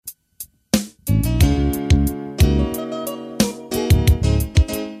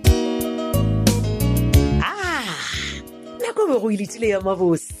go ilitile ya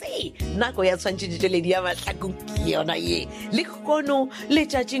mabose nako ya tshwantšhetšeledi ya mahlakong ke yona ye le kono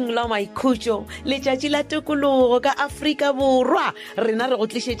letšatšing la maikhutšo letšatši la tokologo ka Afrika Borwa rena re go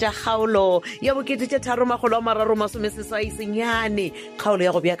tlišetša kgaolo ya bo 1337 kgaolo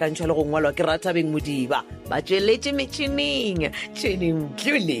ya go beakantšhwa le go ngwalwa ke Rathabeng Modiba ba tšweletše metšhineng Tšhweni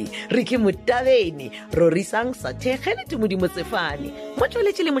Mtlole re ke Motabene Rorisang Sathekgele Modimo Tsefane mo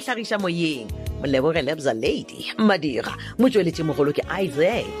tšweletše le mohlagiša moyeng Moleboge Lebza Lady Madira mo tšweletše mogolo ke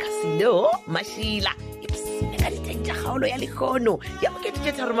Isaac Silo Mashila ka diteng tša kgaolo ya lekgono ya bo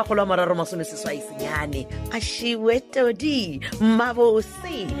 1337 a šiwe todi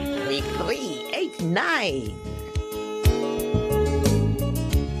mabose 3389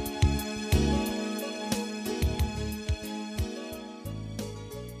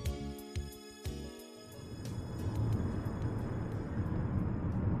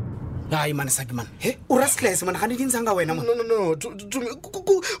 Ai man saki man. He, o restless man gane dintsanga wena man. No.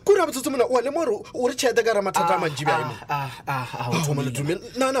 Ku ra botse mona o le moro o re tsheta ka ra mathata ma jiba imo. O mona dumi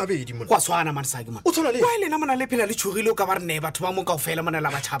na be di mona. Kwa swana man saki man. O tsona le. Wa ile na mona le phela le tshogile o ka ba re ne batho ba mo ka ofela mona la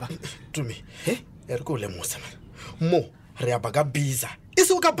batšhaba. Dumi. He, e re go le mosa man. Mo re aba ka biza.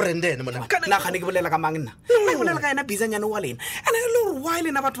 Iso ka Brandon mona. Na gane ke bolela ka mang nna. Ke bolela ka ena biza nyane wa lena. Ana le wa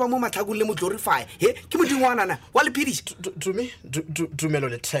ile na batho ba mo matlhakong le mo glorify. He, ke modingwana na. Wa le phedish. Dumi, dumelo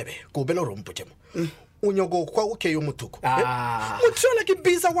le Thebe. Go belo rompotse mo. O nyogo kwa o ke yo mothuko. Mothola ke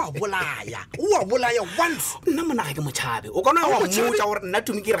biza wa bolaya. O bolaya once. Nna mona ga ke motshabe. O kana wa motsa gore nna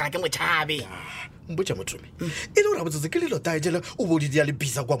Tumi ke ra ke motshabe. Mbotsa Mothumi ile o ra botse ke lelo taetela o bodidi ya le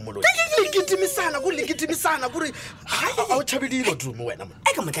biza kwa mollo legitimisana kuri ha o tshabedile Tumi wena mo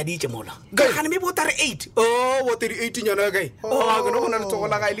e ka motladitse mola ga ne me bo 38 wo 38 nyana kae ga no bona le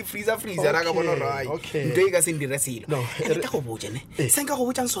tsogola ga ile freezer ra ka bona rai ntwe ka se ndira silo e ka go botse ne se nka go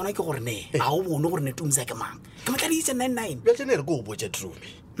botsang sona ke gore ne a o bone gore ne Tumi sa ke mang ka motladitse 99 be tsene re go botse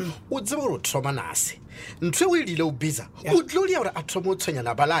Tumi o tseba go thoma nase ntwe o ile o biza o tloli ya gore a thoma o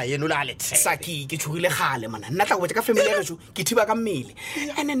tshwenyana bala yeno la le tse saki ke tshogile gale mana nna tla go botsa ka family ya go ke thiba ka mmele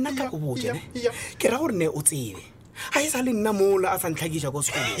ene nna tla go botsa ne ke ra gore ne o tsebe ha e sa le nna mola a sa ntlhagisha go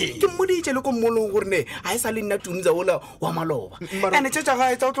sekolo ke mmoditse le ko mmolong gore ne ha e sa le nna Tunza ola wa maloba ene tšetša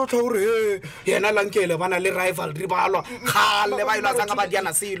ga e tsa o tlo gore yena lankele bana le rivalry balwa khale ba ilwa tsanga ba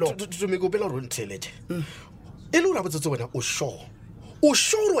diana selo Tumi go bela ro ntheleje e le ora botsotso wena o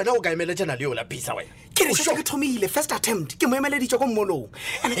sure wena o ka emeletša na le yo la biza wena ke re ke thomile first attempt ke mo emeleditše go mmolong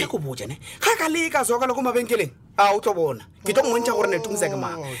ene ke go botsa ne ga ka le ka soka le go mabenkeleng a o tlo bona ke tlo mmontša gore ne Tumi sa ke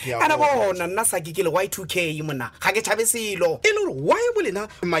mang ana bona nna saki ke le Y2K mona ga ke tshabe selo e le gore why bolena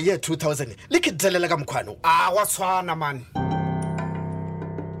ma year 2000 le ke tselela ka mkhwano a wa tshwana man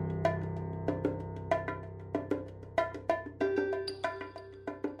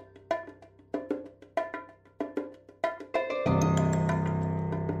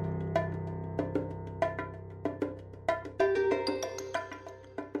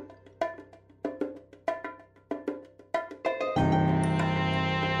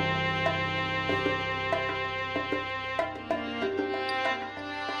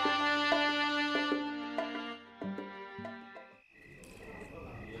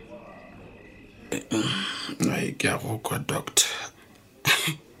Ai ke a go kwa doctor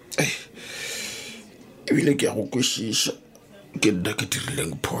ebile ke a go kwešiša ke nna ke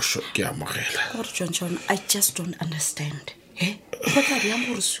dirileng phosho ke amogela gore John I just don't understand go tla bjang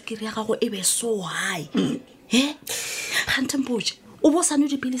gore sukiri ya gago e be so high gante mpotse o bo sa nwe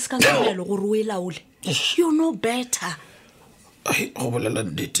dipilisi ka tshwanelo gore o e laole you know better ai go bolela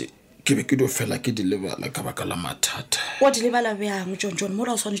nnete ke be ke do fela ke di lebala ka baka la mathata wa di lebala bjang John mo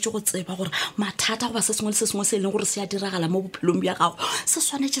ra o swanetse go tseba gore mathata go ba se sengwe le se sengwe se e leng gore se a diragala mo bophelong bja gago se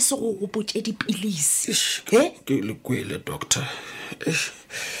swanetse se go gopotse dipilisi ke le kwele doctor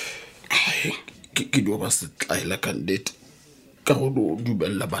ke dio ba se tlaela ka nnete ka go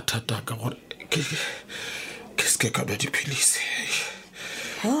dumella mathata ka gore ke se ka ba dipilisi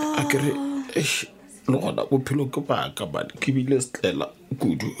a kere le gona bophelo ke baka ba ke bile setlela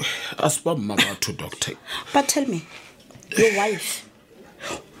kudu a spa mma batho doctor but tell me your wife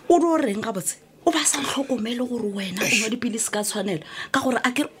o do reng ga botse o ba sa tlhokomele gore wena o nwa dipilisi ka tshwanelo ka gore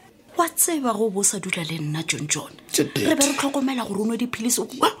a ke wa tseba go bo sa dula le nna John re be re tlhokomela gore o nwa dipilisi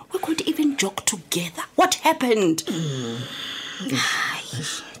we could even joke together what happened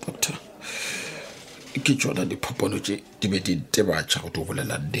doctor ke tsona di phapano tše di be di tebatša go di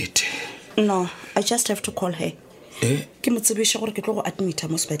bolela nnete no I just have to call her ke motsebiša gore ke tlo go admita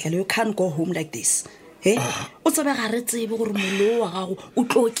mo sepetlele you can't go home like this o tsebe ga re tsebe gore molo wa gago o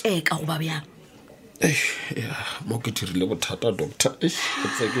tlo keka go ba bjang ya mo ke dirile bothata doctor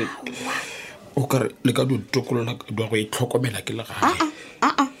o kare le ka ditokolola dwa go itlhokomela ke le gae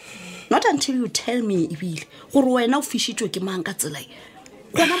not until you tell me ebile gore wena o fišitšwe ke mang ka tsela e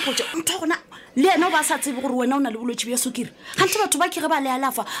gona mpotse ntho gona le ena o ba sa tsebe gore wena o na le bolwetse bja sukiri gante batho ba kere ba le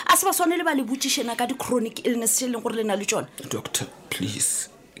alafa a se ba swane le ba le botsišena ka di-chronic illness tse e leng gore le na le tsona. Doctor, please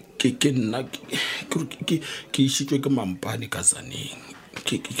ke nna ke išitšwe ke mampane ka zaneng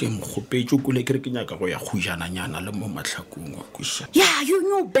ke mokgopetse o kole kere ke nyaka go ya go jananyana le mo matlhakong wa kweša. Yeah, you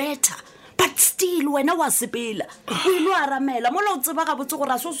know better, but still wena wa sepela o ile wa ramela mola o tseba ga botse gore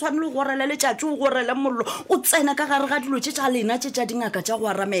a se o tshwane le gorela letšatši o gorela mollo o tsena ka gare ga dilo tše tša lena tše tša dingaka tša go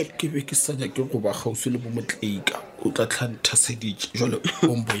aramela. Ke be ke sa nyake go ba gausi le bomotleika o tla tlhanthasediše jalo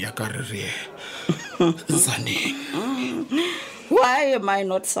ombo ya ka re re zaneng. Why am I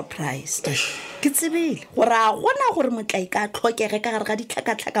not surprised? Ke tsebile gore a gona gore motlaika a tlhokege ka gare ga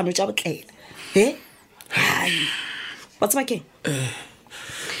ditlhakatlhakano tša botlela hai wa tseba keng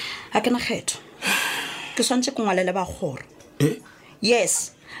a ke na kgetho ke swantse ke ngwalele ba kgoro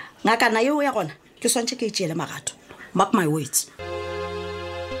yes ngakana yeo ya gona ke swantse ke itšeele magato mark my words.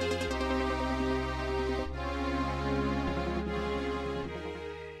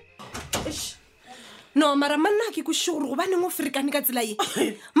 No mara manna ke go shore go baneng o frikane ka tsela e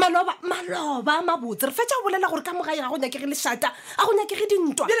maloba a mabotse re fetša go bolela gore ka mogae ga go nyakege lešata a go nyakege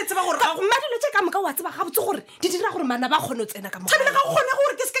dintwa bjale tseba gore madilo tše ka moka wa tseba ga botse gore di dira gore mana ba kgone o tsena ka thabile ga o kgone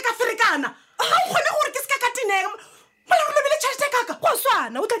gore ke seke ka ferekana ga o kgone gore ke seke ka tenega mola go lebile tšhelete kaka go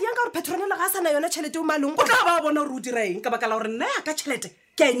swana o tla diang ka gore petronela ga a sana yona tšhelete o maleng o tla ba bona gore o direng ka baka la gore nna ya ka tšhelete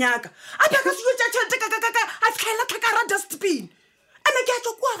ke a nyaka a bjaka seo tša tšhelete kakakaka a fitlhaela tlhakara dustbin ane ke a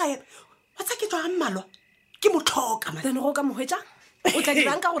tswa kua gae wa tsa ke tswa ga mmalwa ke motlhoka then go ka mohwetša o tla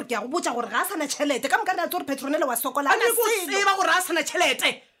dirang ka gore ke ya go botsa gore ga a sana tšhelete ka moka tse gore petronela wa sokola a ne go tseba gore a sana tšhelete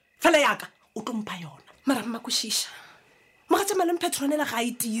fela yaka o tlo mpha yona mara mmakwešiša mogatša maleng petronela ga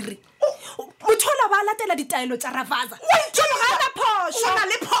e dire mothola ba latela ditaelo tša ravaza o na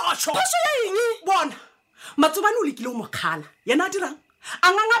le phošo ya eng bona matsobane o lekile o mokgala yena a dirang a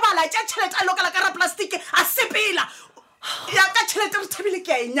ngangabala tša tšhelete a lokela ka ra plastike a sepela ya ka tšhelete re thabile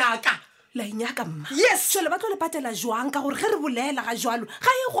ke a e nyaka la inyaka mma yes šele ba tlo le patela jwang ka gore ge re bolela ga jwalo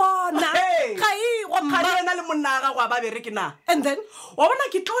ga e gona ga e go ga le ena le monna ga go a ba bereke na and then wa bona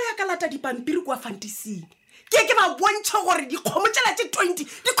ke tlo ya ka lata dipampiri kwa fantasing ke ba bontšhe gore dikgomo tšela tše 20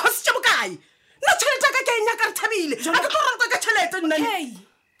 di khositše bokae nna tšhelete ka ke e nyaka re thabile a ke tlo rata ka tšhelete okay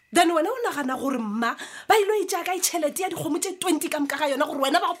then wena o nagana gore mma ba ilo e jaaka e tšhelete ya dikgomo tše 20 ka moka ga yona gore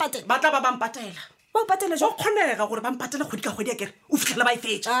wena ba go patela ba tla ba bampatela ba o patela go kgonega gore bampatela kgwedi ka kgwedi a kere o fitlhela ba e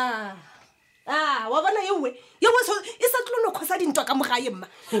fetša wa bona ewe e sa tlo no khosa dintwa ka mogae mma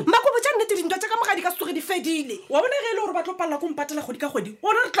mmako botša nnete dintwa tša ka mogae di ka se tloge di fedile wa bona ge e le gore ba tlo palela ko mpatela kgwedi ka kgwedi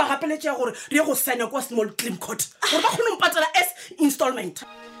ona re tla gapeletša gore re ye go sena kwa small claim court gore ba kgone mpatela as installment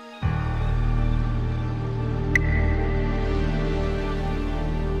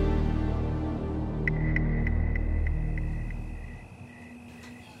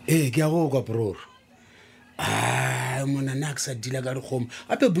ke a go kwa pororo mona nna ke sa dila ka dikgomo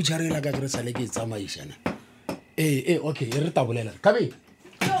gape butšharela ka kere sale ke e tsamaišana okay re tabolela kabe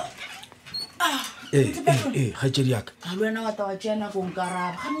kgatšedi yaka ke bolela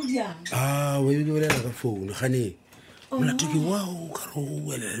ka founu gane molato ke wao ka re o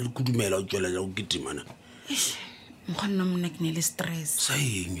welela le kudumela o tswelela go ketimana mokganna monna ke ne le stress sa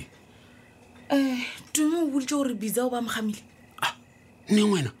eng tume o boditse gore bisa o ba mogamile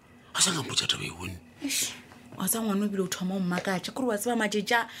neng wena ga sa ka mpotsa taba e bone wa tsa ngwana o bile o thoma o mmakatša kore wa tseba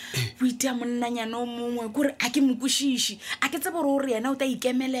matšetša o itea monnanyana o mongwe kore a ke mokwešiši a ke tsebe gore o re yena o ta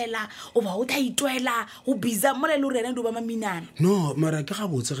ikemelela o ba o ta itwela go bisa mola le gore yena di o ba maminana no mara ke ga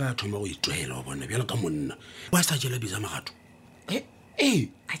botse ga a thoma go itwela wa bona bjalo ka monna wa sa jela bisa magato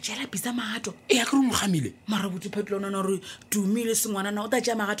a jela bisa magato a ke re mogamile mara botiphetlo nana gore tumile sengwanana o ta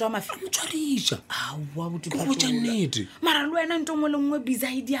jea magato a mafe motswadiša aowa go botsa nnete mara le wena nto ngwe le nngwe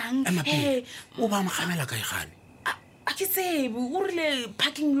bisa e diang o ba mogamela kae gane a ke tsebe o rile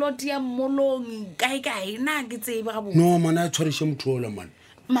parking lot ya molong kae na ke tsebe ga bo no mana a tshwariše motho ola mane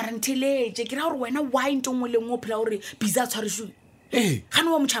mara ntheletše ke ra gore wena wy nto ngwe le nngwe o phela gore bisa a tshwarišwe gane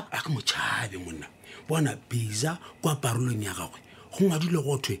wa motšhapa a ke motšhabe monna bona bisa kwa parolong ya gagwe go ngwadile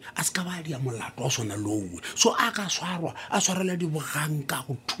go thwe a se ka ba dia molato wa sona lowe so a ka swarwa a swarela diboganka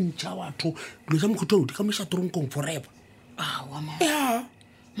go thuntšha batho dilo tsa mokgotho di ka moša toronkong forever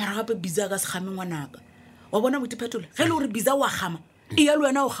mara gape bisa ka se game ngwanaka wa bona botiphetola ge e le gore bisa wa gama e ya le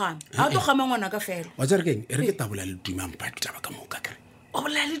wena o game ga o tlo game ngwanaka fela wa tsere keng e re ke tabola le tumi ampha ditaba ka moka kere o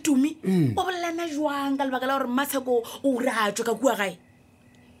bolela le tumi o bolelana jwang ka lebaka la gore mmatsheko o ratšwe ka kua gae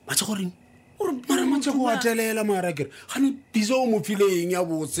matse goreng mara motse go atelela mara kere gane bisa o mo fileng ya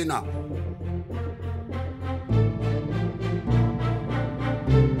botse na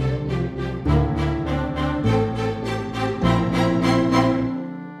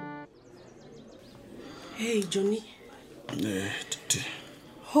hey Johnny tite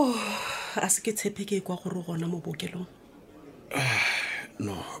a se ke tshepe ke kwa gore gona mo bokelong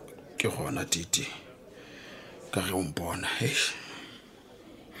no ke gona tite ka ge o mpona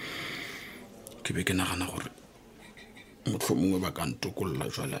ke be ke nagana gore motlho mongwe ba ka ntokolola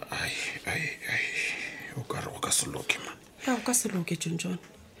jwale o ka re go ka se loke man ya o ka se loke John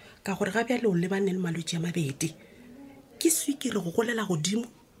ka gore ga bjale o lebane le malwetse a mabedi ke swikere go golela godimo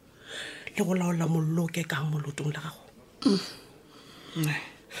le go laola molloke ka molotong la gago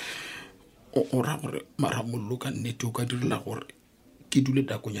o ra gore mara mollo ka nnete o ka direla gore ke dule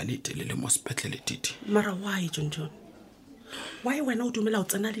takonyane e telele mo sepetlele tite mara why John why wena o dumela o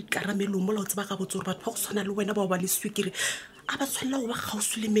tsena le karamelo mo la o tseba ga botse gore batho ba go tshwana le wena ba ba le swikere a ba tshwanela go ba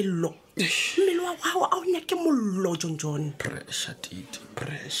gausu le mello mmele wa gago a o nyake mollo John pressure tite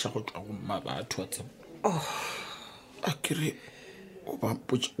pressure go tswa go mma batho a tseba a kere o ba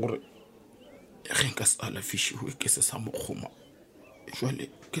mpotse gore ge nka se alafišiwe ke se sa mokgoma jwale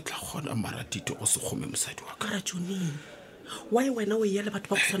ke tla kgona mara tite go se kgome mosadi wa ka kara Johnny why wena o ya le batho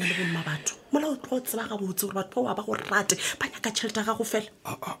ba go tshwana le bomma batho mola o tlo tseba ga botse gore batho ba ba go rate ba nyaka tšhelete ga go fela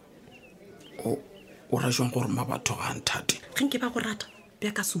o ra jwang gore ma batho ga nthate ge nke ba go rata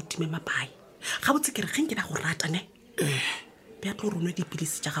bja ka se utime mapae ga botse kere ge nke ba go rata ne bja tlo ronwe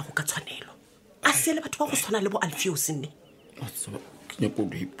dipilisi tša gago ka tshwanelo a se le batho ba go tshwana le bo Alpheus nne ke nyako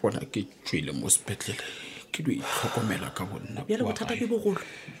do ipona ke tswile mo sepetlele ke do itlhokomela ka bonna bjale bothata ke bogolo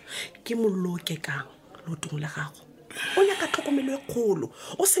ke molloke kang lotong le gago o nyaka tlhokomelo e kgolo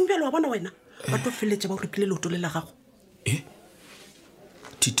o seng bjale wa bona wena ba tlo feletse ba o rekile loto le la gago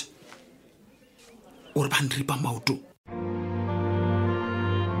tite o re ba nripa maoto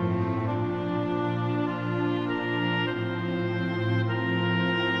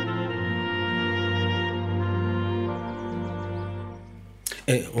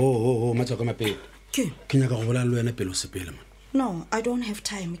matsaka mapele ke nyaka go bola le wena pele o sepele man no I don't have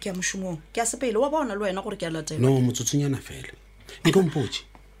time ke ya moshomong ke a sepele wa bona le wena gore ke a latela no motsotsonyana fela nke mpotse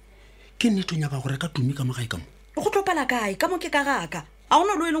ke nnete o nyaka go reka tumi ka mogae ka mo go tlopela kae ka mo ke ka gaka a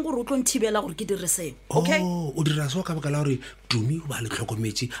ona lo eleng gore o tlo nthibela gore ke dire seo okay o dira so ka baka la gore tumi o ba le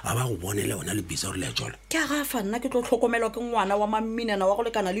tlhokometse a ba go bonele ona le bisa gore le a jola ke a gafa nna ke tlo tlhokomelwa ke ngwana wa mamminana wa go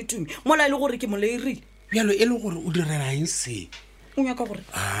lekana le tumi mola e le gore ke moleirile bjalo e le gore o direla eng se o nyaka gore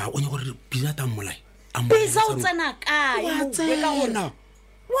o nyaka gore bisa ta mmolai bisa o tsena kae wa tsena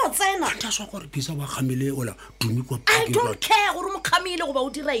wa tsena ta swa gore bisa wa gamile ola tumi kwa I don't care gore mo khamile go ba o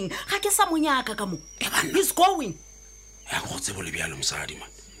dira eng ga ke sa monyaka ka mo he's going ya go tsebo le bjalo mosadi man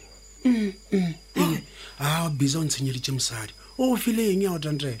bisa o ntshenyeditše mosadi o fileng ya o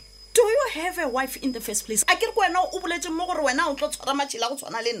tantela do you have a wife in the first place a ke re ko wena o boletse mo gore wena o tlo tshwara matšhila go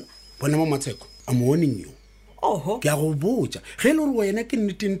tshwana le nna bona mo matsheko I'm warning you ke a go botsa ge le gore wena ke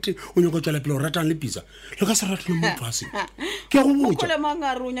nnetente o nyaka tswela pele go ratana le bisa le ka se ratane motho a se ke a go botsa le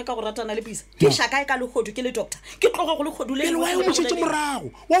mangare o nyaka go ratana le bisa ke shaka ka le khodu ke le doctor ke tloga go le khodu le wa o moshetse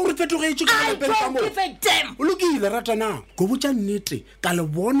morago wa o re fetogetse ka le pele ka mo o lokile ratana go botsa nnete ka le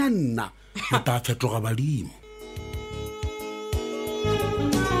bona nna mata fetoga badimo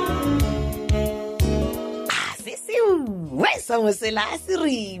wesa mosela a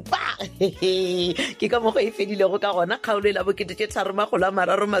seripa ke ka mogo e fedilego ka gona kgaolo e la bokete tše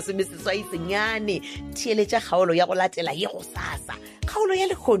 336 theeletša kgaolo ya go latela ye go sasa kgaolo ya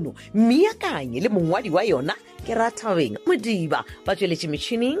lekgono mmeakanye le mongwadi wa yona ke Rathabeng Modiba ba tsweletše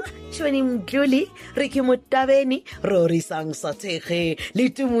metšhining Tšhweni Mdluli Ricky Motabeni Rorisang Sathege le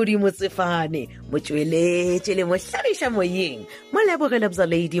Tumudi Motsefane motsweletše le mohlagiša moyeng molebogele bza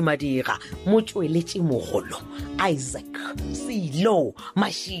Lady Madira motsweletše mogolo Isaac Silo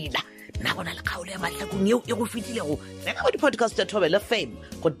Mashila na bona le kgaolo ya mahlakong yeo e go fitilego tsena go di-podcast ya Thobela FM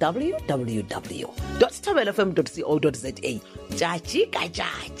go www.thobelafm.co.za tšatši ka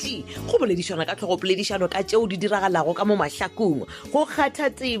tšatši go boledišana ka tlhogopoledišano ka tšeo di diragalago ka mo mahlakong go kgatha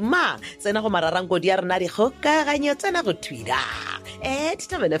tema tsena go mararanko di a rena dikgokaganyo tsena go Twitter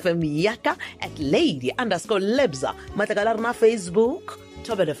 @thobelafm yaka @lady_lebza matlakala rena Facebook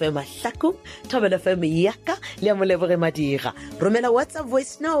Thobela FM mahlakong Thobela FM yaka le ya Moleboge Madira romela WhatsApp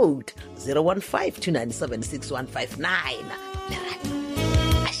voice note 015 297 6159